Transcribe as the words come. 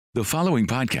The following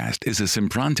podcast is a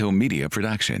Sempronto Media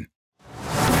production.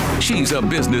 She's a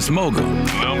business mogul,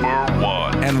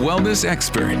 #1, and wellness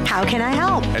expert. How can I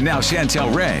help? And now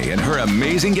Chantel Ray and her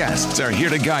amazing guests are here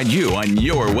to guide you on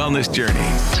your wellness journey.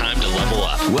 Time to level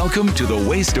up. Welcome to the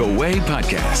Waste Away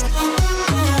podcast.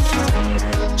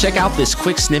 Check out this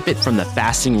quick snippet from the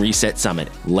Fasting Reset Summit.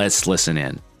 Let's listen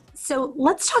in. So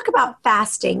let's talk about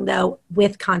fasting, though,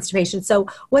 with constipation. So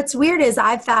what's weird is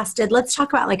I've fasted. Let's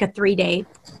talk about like a three-day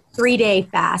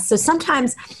fast. So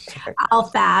sometimes I'll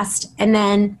fast and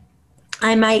then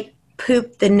I might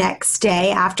poop the next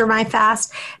day after my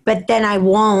fast, but then I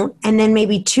won't. And then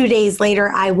maybe 2 days later,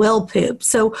 I will poop.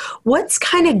 So what's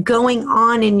kind of going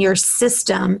on in your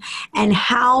system, and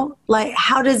how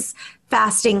does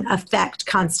fasting affect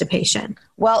constipation?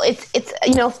 Well, it's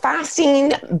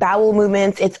fasting, bowel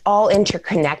movements, it's all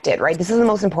interconnected, right? This is the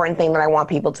most important thing that I want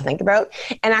people to think about.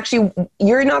 And actually,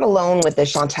 you're not alone with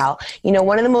this, Chantel.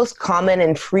 One of the most common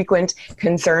and frequent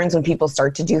concerns when people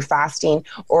start to do fasting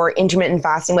or intermittent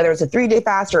fasting, whether it's a 3-day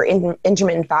fast or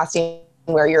intermittent fasting,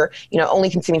 where you're,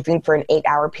 only consuming food for an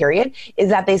 8-hour period, is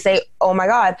that they say, oh my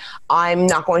God, I'm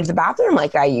not going to the bathroom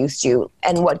like I used to.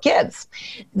 And what gives?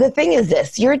 The thing is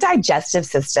this, your digestive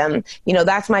system,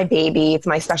 that's my baby. It's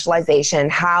my specialization,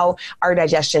 how our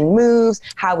digestion moves,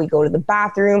 how we go to the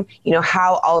bathroom,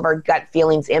 how all of our gut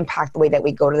feelings impact the way that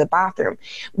we go to the bathroom.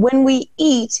 When we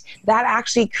eat, that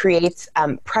actually creates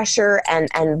pressure and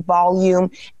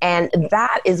volume. And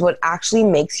that is what actually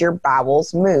makes your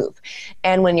bowels move.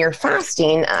 And when you're fasting,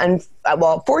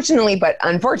 fortunately, but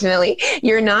unfortunately,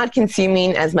 you're not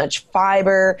consuming as much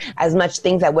fiber, as much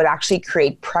things that would actually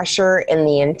create pressure in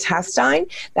the intestine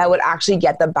that would actually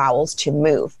get the bowels to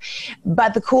move.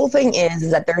 But the cool thing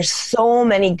is that there's so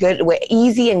many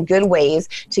easy and good ways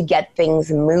to get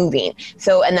things moving.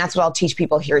 And that's what I'll teach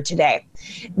people here today.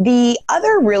 The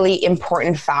other really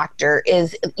important factor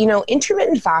is,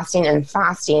 intermittent fasting and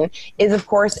fasting is, of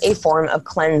course, a form of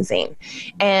cleansing.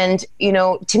 And,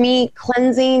 to me,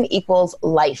 cleansing equals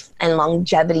life and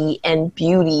longevity and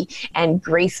beauty and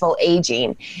graceful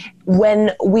aging.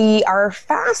 When we are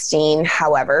fasting,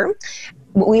 however,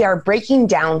 we are breaking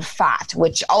down fat,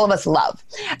 which all of us love.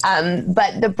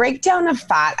 But the breakdown of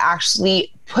fat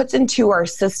actually puts into our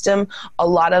system a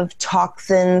lot of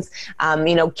toxins,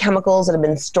 chemicals that have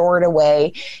been stored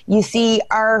away. You see,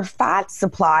 our fat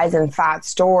supplies and fat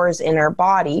stores in our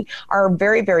body are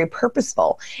very, very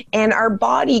purposeful. And our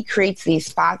body creates these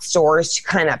fat stores to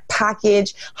kind of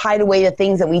package, hide away the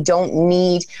things that we don't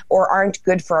need or aren't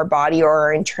good for our body or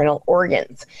our internal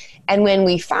organs. And when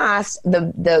we fast,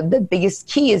 the biggest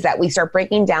key is that we start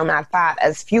breaking down that fat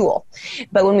as fuel.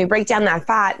 But when we break down that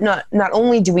fat, not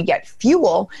only do we get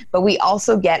fuel, but we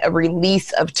also get a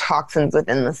release of toxins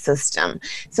within the system.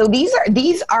 So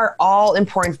these are all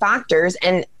important factors,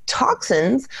 and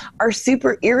toxins are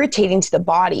super irritating to the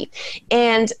body.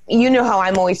 And you know how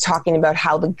I'm always talking about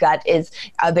how the gut is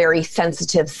a very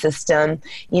sensitive system.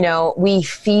 We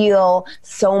feel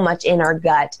so much in our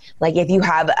gut. Like if you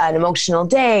have an emotional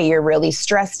day, you're really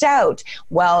stressed out,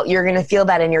 well, you're going to feel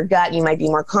that in your gut. You might be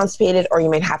more constipated, or you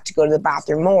might have to go to the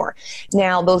bathroom more.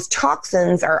 Now, those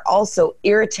toxins are also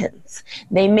irritants.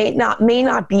 They may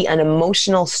not be an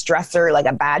emotional stressor like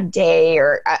a bad day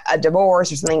or a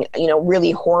divorce or something,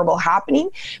 really horrible happening,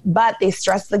 but they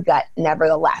stress the gut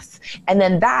nevertheless. And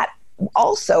then that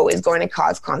also is going to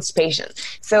cause constipation.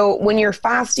 So when you're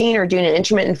fasting or doing an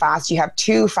intermittent fast, you have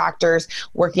two factors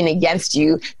working against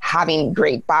you having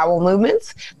great bowel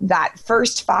movements. That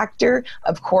first factor,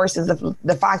 of course, is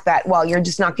the fact that, well, you're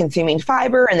just not consuming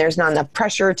fiber and there's not enough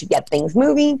pressure to get things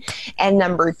moving. And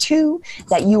number two,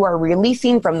 that you are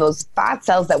releasing from those fat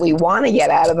cells that we want to get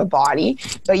out of the body,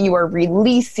 but you are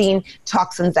releasing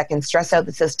toxins that can stress out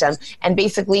the system and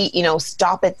basically,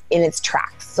 stop it in its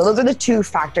tracks. So those are the two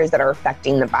factors that are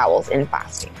affecting the bowels in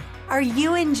fasting. Are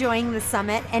you enjoying the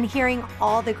summit and hearing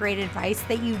all the great advice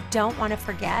that you don't want to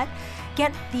forget?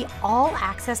 Get the All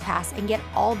Access Pass and get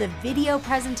all the video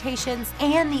presentations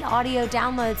and the audio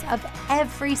downloads of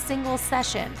every single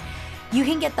session. You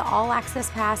can get the All Access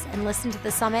Pass and listen to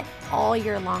the summit all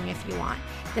year long if you want.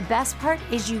 The best part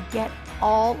is you get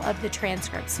all of the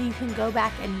transcripts, so you can go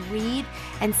back and read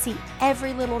and see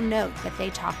every little note that they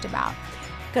talked about.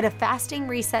 Go to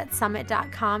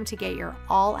fastingresetsummit.com to get your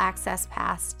All Access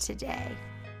Pass today.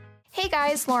 Hey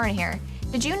guys, Lauren here.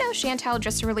 Did you know Chantel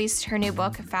just released her new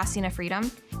book, Fasting of Freedom?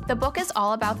 The book is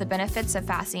all about the benefits of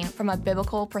fasting from a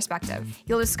biblical perspective.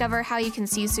 You'll discover how you can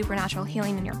see supernatural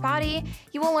healing in your body.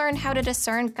 You will learn how to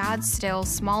discern God's still,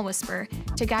 small whisper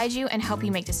to guide you and help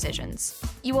you make decisions.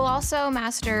 You will also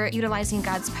master utilizing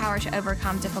God's power to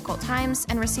overcome difficult times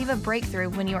and receive a breakthrough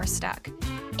when you are stuck.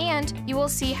 And you will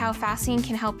see how fasting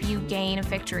can help you gain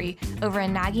victory over a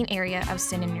nagging area of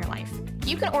sin in your life.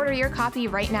 You can order your copy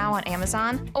right now on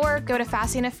Amazon or go to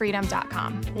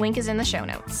fastingofreedom.com. Link is in the show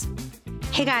notes.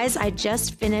 Hey guys, I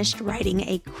just finished writing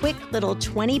a quick little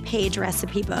 20-page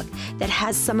recipe book that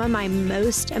has some of my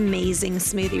most amazing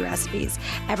smoothie recipes.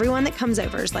 Everyone that comes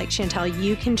over is like, Chantel,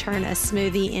 you can turn a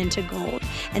smoothie into gold.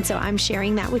 And so I'm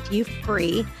sharing that with you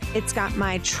free. It's got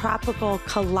my tropical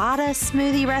colada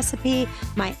smoothie recipe,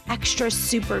 my extra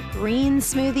super green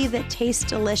smoothie that tastes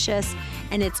delicious,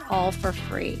 and it's all for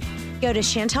free. Go to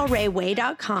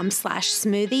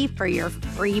chantelrayway.com/smoothie for your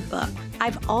free book.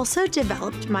 I've also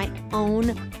developed my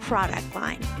own product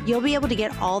line. You'll be able to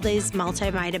get all these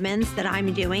multivitamins that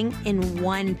I'm doing in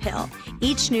one pill.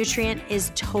 Each nutrient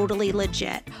is totally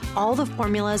legit. All the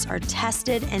formulas are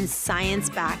tested and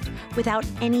science-backed without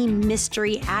any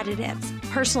mystery additives.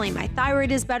 Personally, my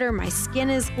thyroid is better, my skin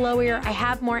is glowier, I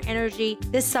have more energy.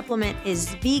 This supplement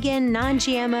is vegan,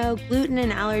 non-GMO, gluten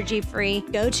and allergy-free.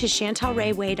 Go to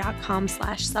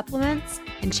chantelrayway.com/supplements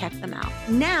and check them out.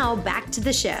 Now back to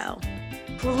the show.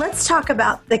 Well, let's talk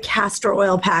about the castor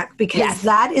oil pack, because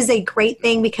that is a great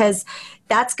thing, because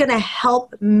that's going to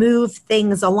help move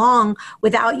things along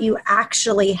without you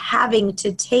actually having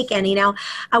to take any. Now,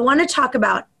 I want to talk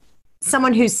about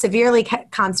someone who's severely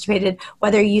constipated,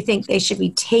 whether you think they should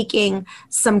be taking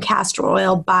some castor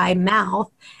oil by mouth.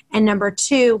 And number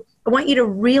two, I want you to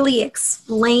really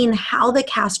explain how the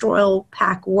castor oil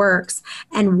pack works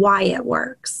and why it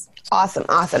works. Awesome.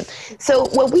 So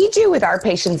what we do with our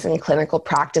patients in clinical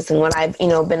practice, and what I've,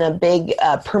 been a big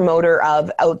promoter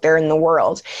of out there in the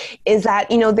world, is that,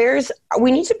 we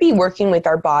need to be working with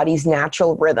our body's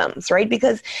natural rhythms, right?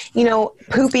 Because,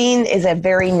 pooping is a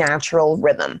very natural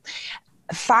rhythm.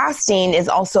 Fasting is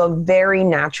also a very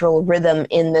natural rhythm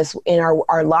in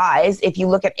our lives. If you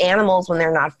look at animals when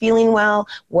they're not feeling well,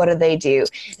 what do?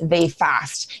 They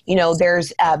fast.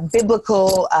 There's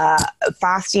biblical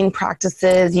fasting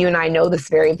practices. You and I know this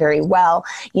very, very well.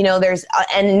 There's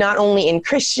and not only in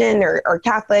Christian or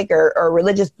Catholic or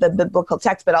religious, the biblical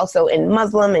text, but also in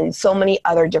Muslim and so many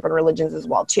other different religions as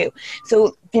well too.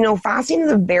 So fasting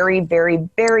is a very, very,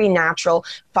 very natural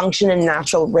function and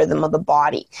natural rhythm of the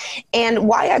body. And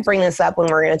why I bring this up when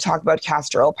we're going to talk about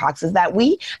castor oil packs is that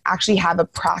we actually have a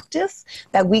practice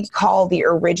that we call the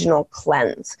original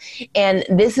cleanse. And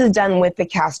this is done with the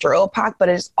castor oil pack, but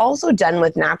it's also done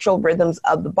with natural rhythms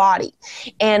of the body.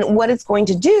 And what it's going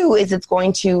to do is it's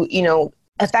going to,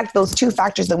 affect those two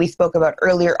factors that we spoke about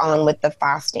earlier on with the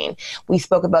fasting. We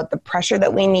spoke about the pressure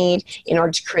that we need in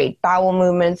order to create bowel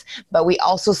movements, but we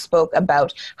also spoke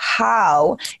about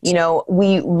how,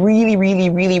 we really,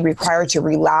 really, really require to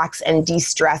relax and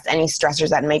de-stress any stressors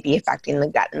that might be affecting the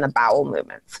gut and the bowel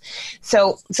movements.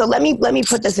 So let me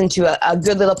put this into a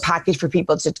good little package for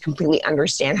people to completely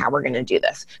understand how we're going to do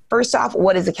this. First off,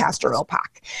 what is a castor oil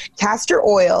pack? Castor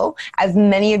oil, as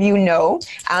many of you know,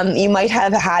 you might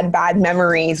have had bad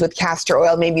memories with castor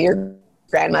oil. Maybe your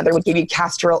grandmother would give you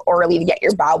castor oil orally to get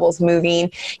your bowels moving.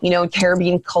 In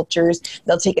Caribbean cultures,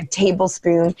 they'll take a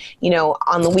tablespoon,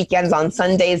 on the weekends, on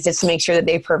Sundays, just to make sure that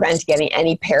they prevent getting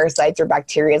any parasites or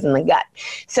bacteria in the gut.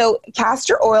 So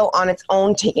castor oil on its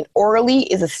own, taken orally,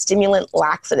 is a stimulant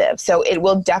laxative. So it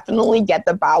will definitely get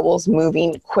the bowels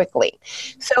moving quickly.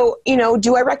 So,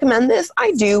 do I recommend this?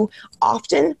 I do.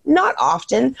 Often, not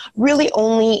often, really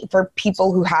only for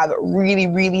people who have really,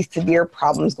 really severe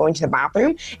problems going to the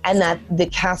bathroom, and that the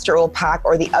castor oil pack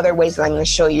or the other ways that I'm going to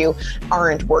show you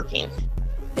aren't working.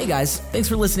 Hey guys, thanks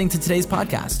for listening to today's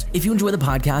podcast. If you enjoy the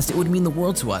podcast, it would mean the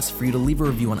world to us for you to leave a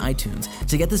review on iTunes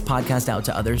to get this podcast out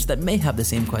to others that may have the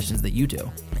same questions that you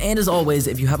do. And as always,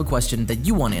 if you have a question that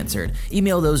you want answered,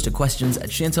 email those to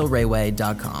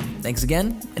questions@chantelrayway.com. Thanks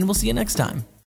again, and we'll see you next time.